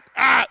night.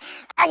 I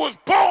was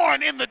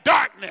born in the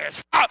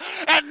darkness.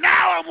 And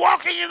now I'm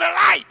walking in the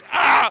light.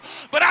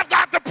 But I've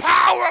got the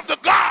power of the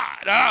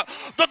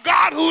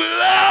God who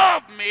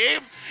loved me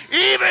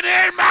even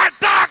in my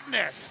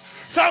darkness.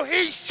 So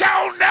he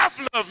showed enough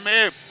of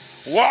me,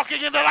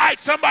 walking in the light.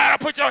 Somebody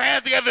put your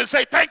hands together and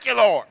say, thank you,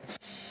 Lord.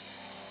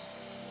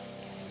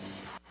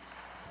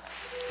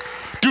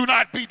 Do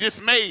not be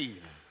dismayed.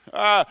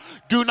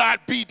 Do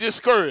not be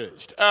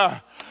discouraged.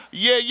 For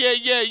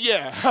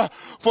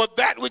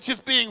that which is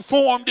being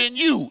formed in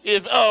you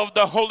is of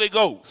the Holy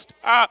Ghost.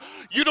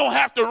 You don't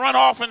have to run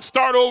off and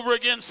start over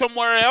again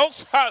somewhere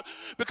else,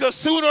 because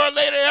sooner or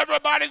later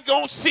everybody's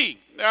going to see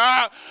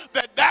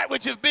that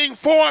which is being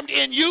formed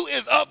in you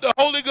is of the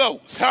Holy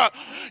Ghost.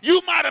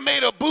 You might have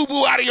made a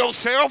boo-boo out of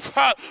yourself.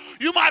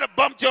 You might have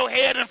bumped your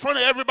head in front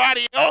of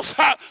everybody else.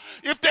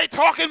 If they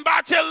talking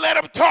about you, let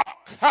them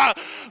talk.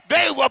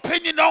 Their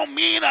opinion don't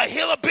mean a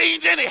hill of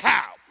beans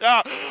anyhow.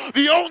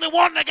 The only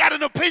one that got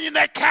an opinion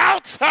that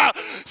counts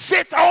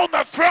sits on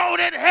the throne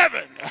in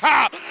heaven.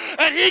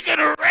 And he can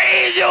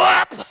raise you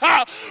up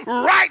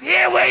right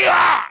here where you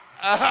are.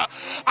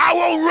 I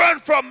won't run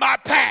from my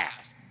past.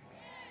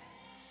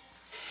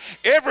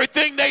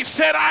 Everything they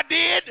said I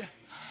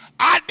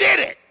did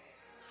it.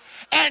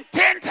 And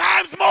 10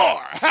 times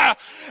more.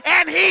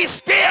 And he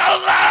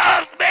still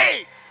loves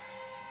me.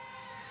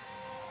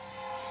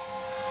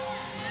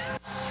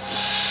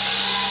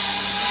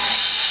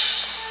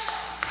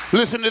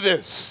 Listen to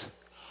this.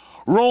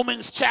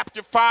 Romans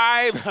chapter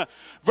 5,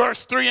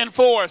 verse 3 and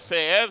 4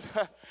 says,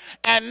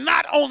 and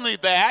not only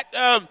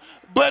that,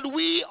 but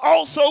we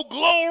also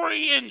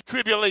glory in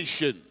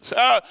tribulations.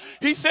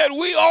 He said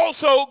we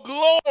also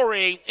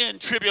glory in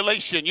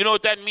tribulation. You know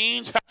what that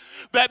means?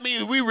 That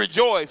means we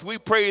rejoice, we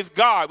praise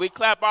God, we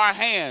clap our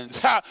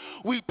hands,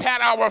 we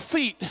pat our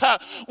feet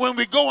when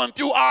we're going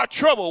through our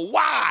trouble.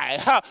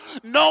 Why?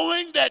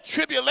 Knowing that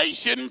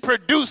tribulation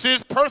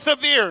produces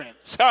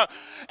perseverance,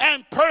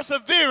 and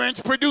perseverance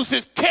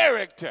produces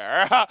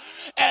character,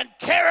 and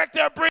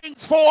character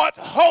brings forth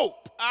hope.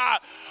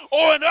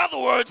 Or in other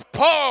words,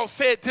 Paul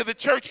said to the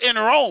church in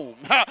Rome,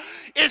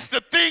 it's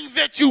the things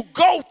that you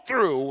go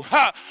through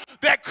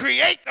that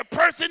create the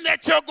person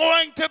that you're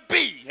going to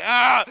be.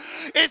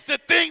 It's the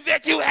things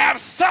that you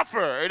have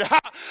suffered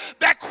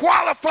that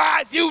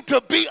qualifies you to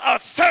be a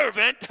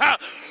servant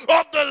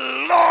of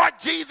the Lord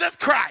Jesus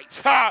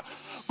Christ.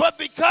 But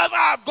because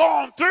I've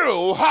gone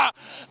through,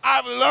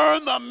 I've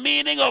learned the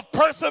meaning of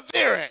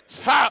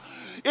perseverance.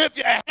 If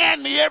you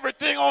hand me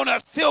everything on a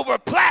silver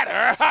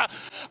platter,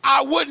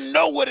 I wouldn't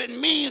know what it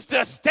means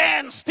to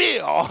stand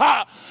still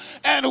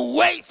and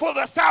wait for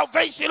the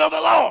salvation of the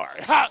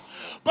Lord.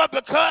 but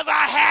because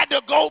I had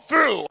to go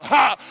through,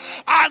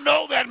 I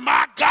know that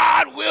my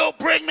God will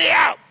bring me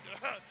out.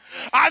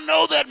 I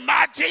know that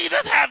my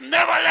Jesus has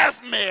never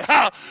left me,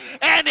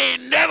 and he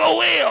never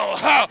will.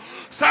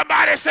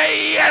 Somebody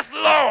say, yes,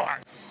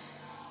 Lord.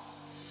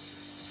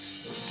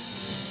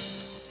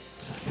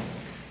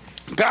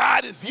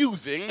 God is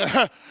using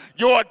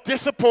your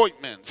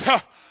disappointments.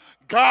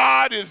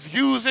 God is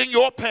using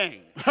your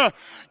pain.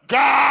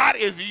 God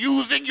is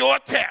using your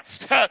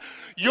test,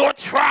 your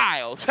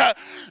trials,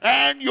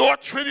 and your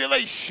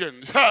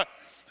tribulations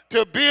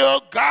to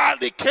build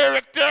godly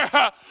character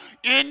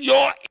in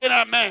your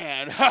inner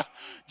man.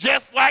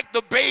 Just like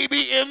the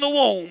baby in the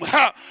womb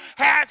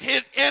has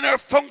his inner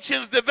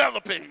functions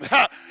developing.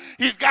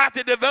 He's got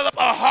to develop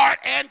a heart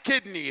and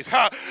kidneys.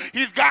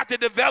 He's got to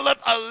develop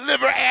a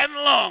liver and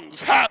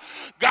lungs.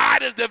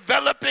 God is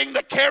developing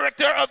the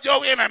character of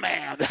your inner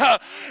man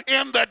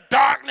in the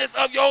darkness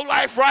of your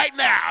life right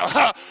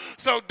now.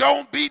 So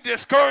don't be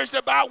discouraged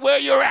about where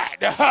you're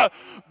at.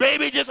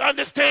 Baby, just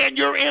understand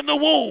you're in the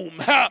womb.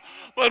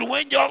 But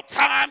when your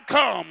time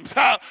comes,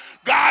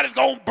 God is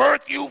going to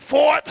birth you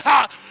forth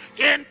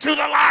into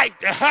the light.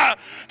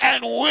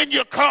 And when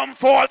you come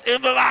forth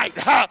in the light,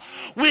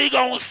 we're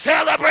going to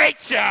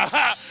celebrate you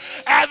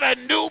as a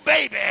new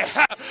baby,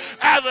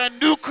 as a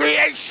new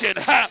creation,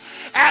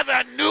 as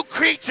a new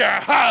creature.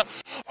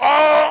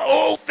 All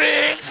old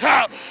things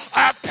have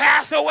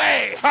passed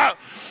away.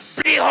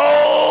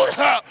 Behold,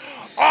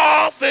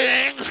 all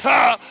things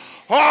have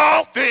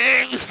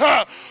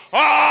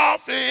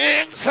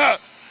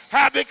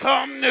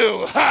become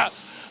new.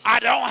 I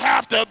don't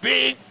have to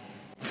be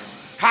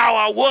how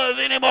I was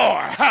anymore.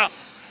 I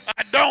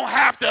don't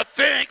have to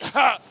think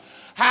how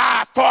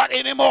I thought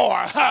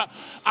anymore.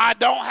 I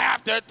don't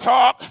have to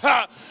talk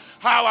how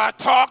I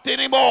talked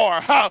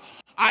anymore.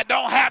 I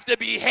don't have to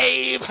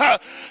behave how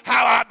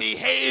I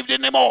behaved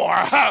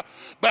anymore.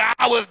 But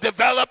I was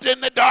developed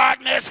in the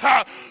darkness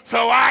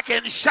so I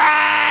can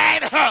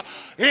shine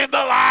in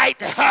the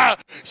light.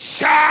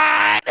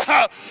 Shine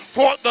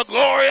for the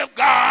glory of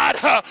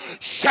God.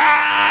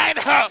 Shine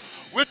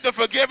with the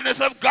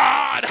forgiveness of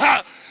God.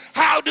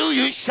 How do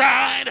you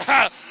shine?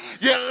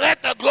 You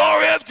let the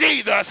glory of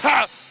Jesus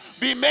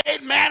be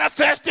made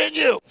manifest in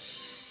you.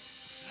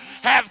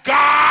 Has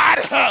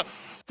God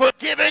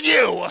forgiven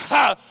you?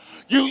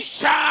 You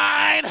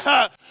shine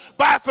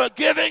by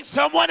forgiving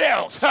someone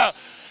else.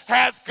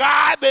 Has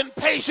God been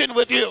patient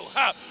with you?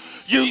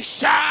 You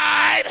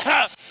shine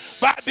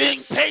by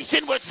being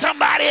patient with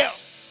somebody else.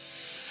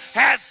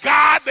 Has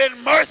God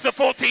been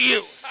merciful to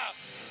you?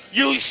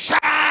 You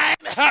shine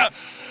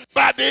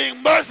by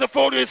being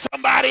merciful to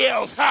somebody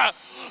else.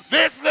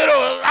 This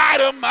little light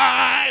of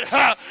mine,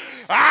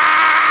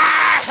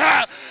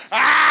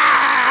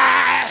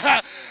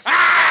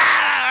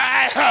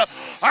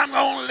 I'm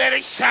going to let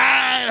it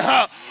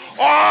shine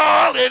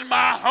all in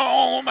my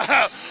home.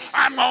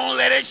 I'm going to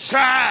let it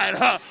shine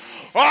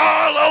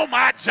all on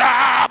my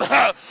job.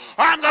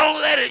 I'm going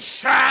to let it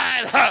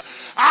shine.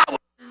 I was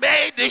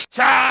made to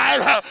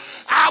shine.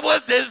 I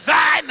was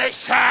designed to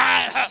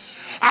shine.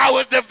 I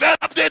was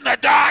developed in the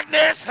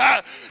darkness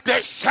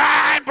to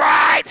shine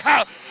bright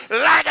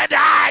like a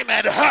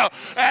diamond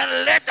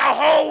and let the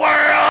whole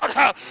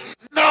world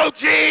know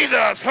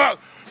Jesus.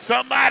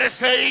 Somebody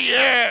say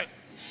yes.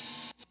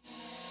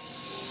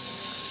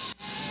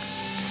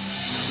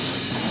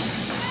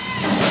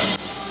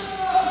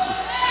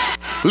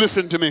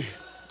 Listen to me.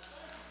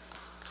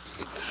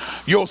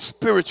 Your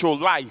spiritual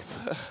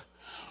life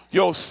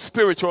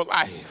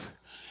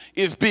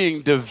is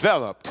being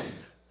developed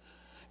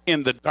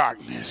in the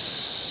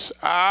darkness.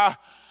 I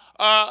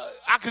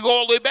could go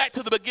all the way back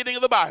to the beginning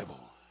of the Bible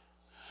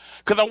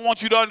because I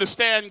want you to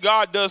understand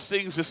God does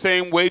things the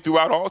same way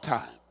throughout all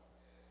time.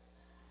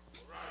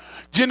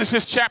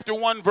 Genesis chapter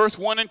 1, verse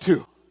 1 and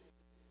 2.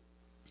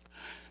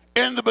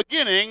 In the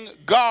beginning,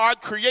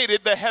 God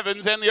created the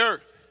heavens and the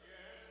earth.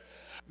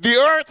 The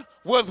earth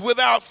was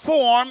without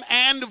form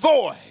and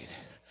void,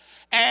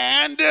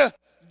 and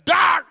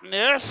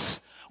darkness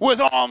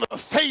was on the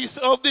face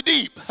of the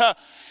deep.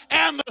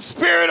 And the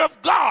Spirit of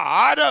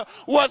God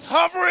was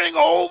hovering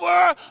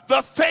over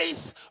the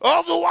face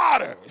of the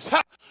waters.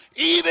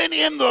 Even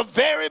in the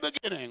very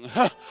beginning,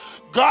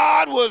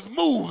 God was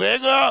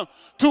moving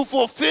to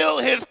fulfill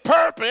his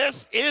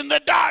purpose in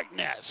the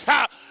darkness.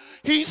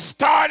 He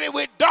started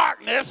with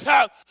darkness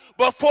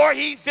before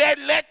he said,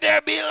 let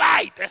there be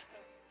light.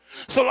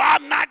 So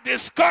I'm not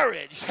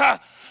discouraged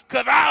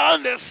because I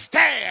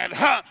understand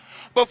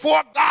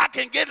before God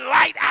can get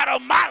light out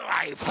of my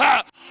life,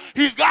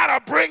 he's got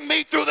to bring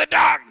me through the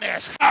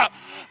darkness.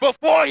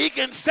 Before he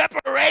can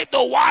separate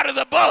the waters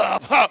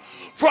above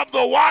from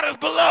the waters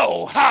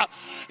below,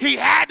 he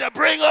had to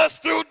bring us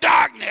through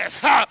darkness.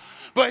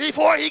 But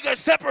before he can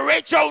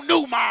separate your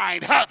new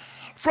mind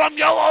from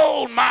your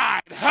old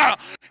mind,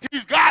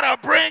 he's got to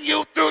bring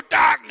you through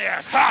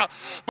darkness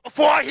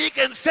before he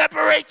can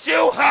separate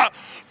you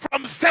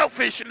from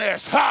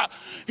selfishness.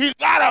 He's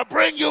got to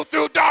bring you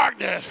through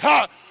darkness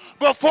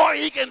before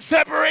he can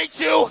separate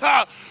you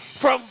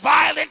from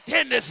violent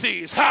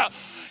tendencies.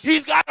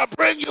 He's got to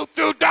bring you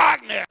through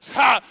darkness.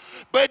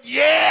 But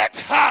yet,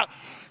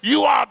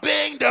 you are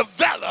being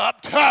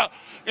developed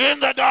in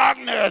the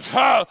darkness.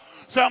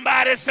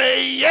 Somebody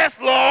say, yes,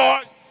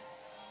 Lord.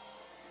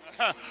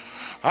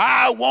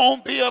 I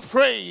won't be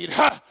afraid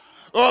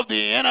of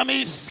the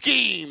enemy's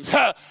schemes.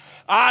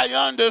 I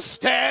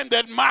understand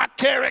that my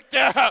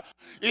character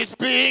is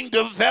being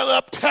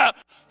developed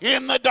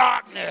in the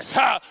darkness.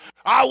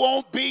 I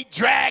won't be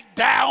dragged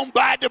down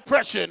by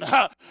depression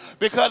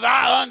because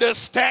I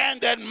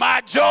understand that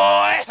my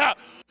joy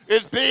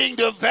is being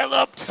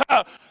developed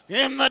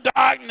in the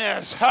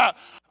darkness.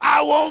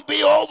 I won't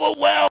be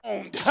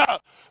overwhelmed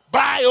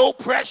by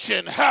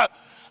oppression.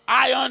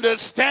 I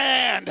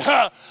understand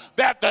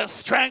that the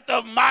strength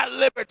of my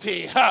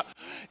liberty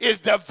is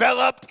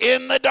developed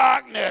in the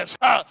darkness.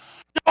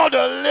 Your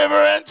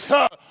deliverance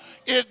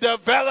is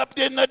developed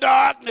in the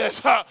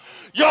darkness.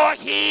 Your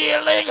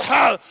healing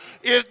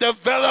is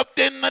developed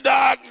in the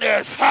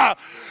darkness.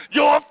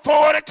 Your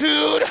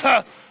fortitude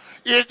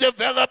is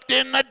developed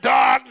in the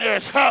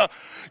darkness.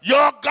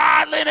 Your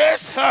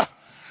godliness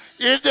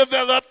is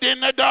developed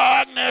in the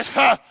darkness.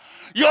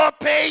 Your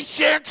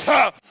patience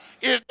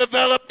is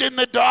developed in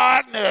the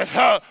darkness.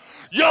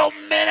 Your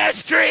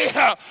ministry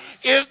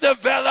is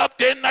developed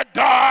in the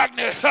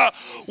darkness.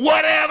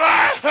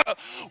 Whatever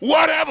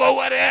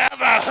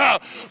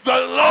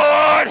the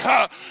Lord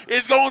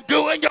is going to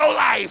do in your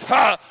life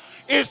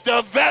is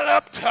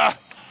developed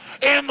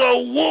in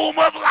the womb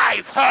of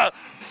life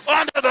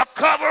under the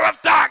cover of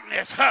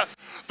darkness.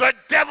 The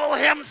devil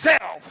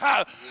himself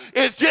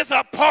is just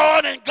a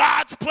pawn in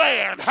God's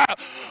plan.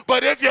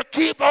 But if you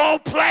keep on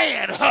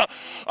playing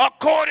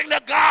according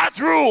to God's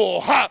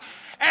rule,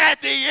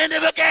 at the end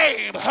of the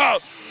game,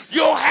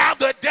 you'll have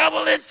the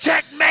devil in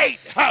checkmate.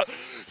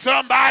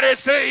 Somebody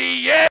say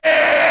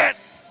yes.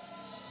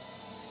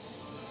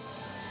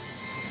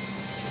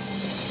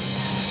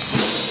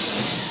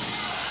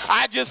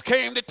 I just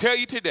came to tell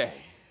you today,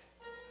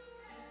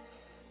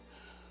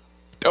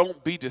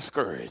 don't be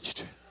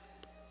discouraged.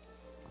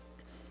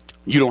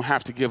 You don't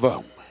have to give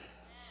up.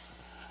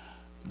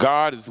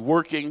 God is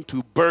working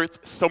to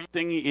birth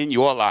something in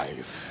your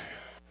life.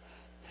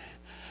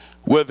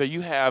 Whether you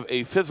have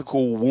a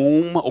physical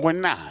womb or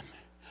not,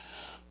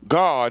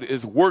 God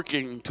is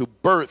working to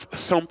birth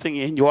something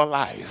in your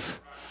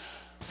life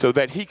so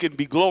that he can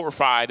be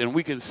glorified and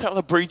we can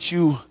celebrate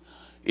you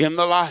in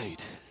the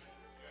light.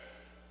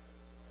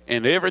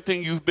 And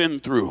everything you've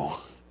been through,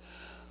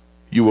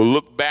 you will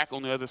look back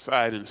on the other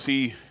side and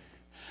see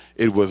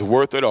it was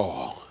worth it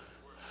all.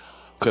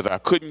 Because I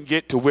couldn't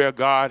get to where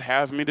God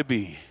has me to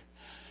be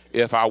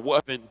if I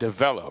wasn't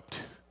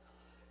developed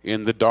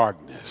in the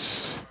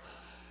darkness.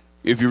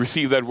 If you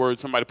receive that word,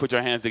 somebody put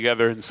your hands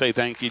together and say,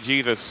 thank you,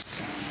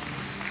 Jesus.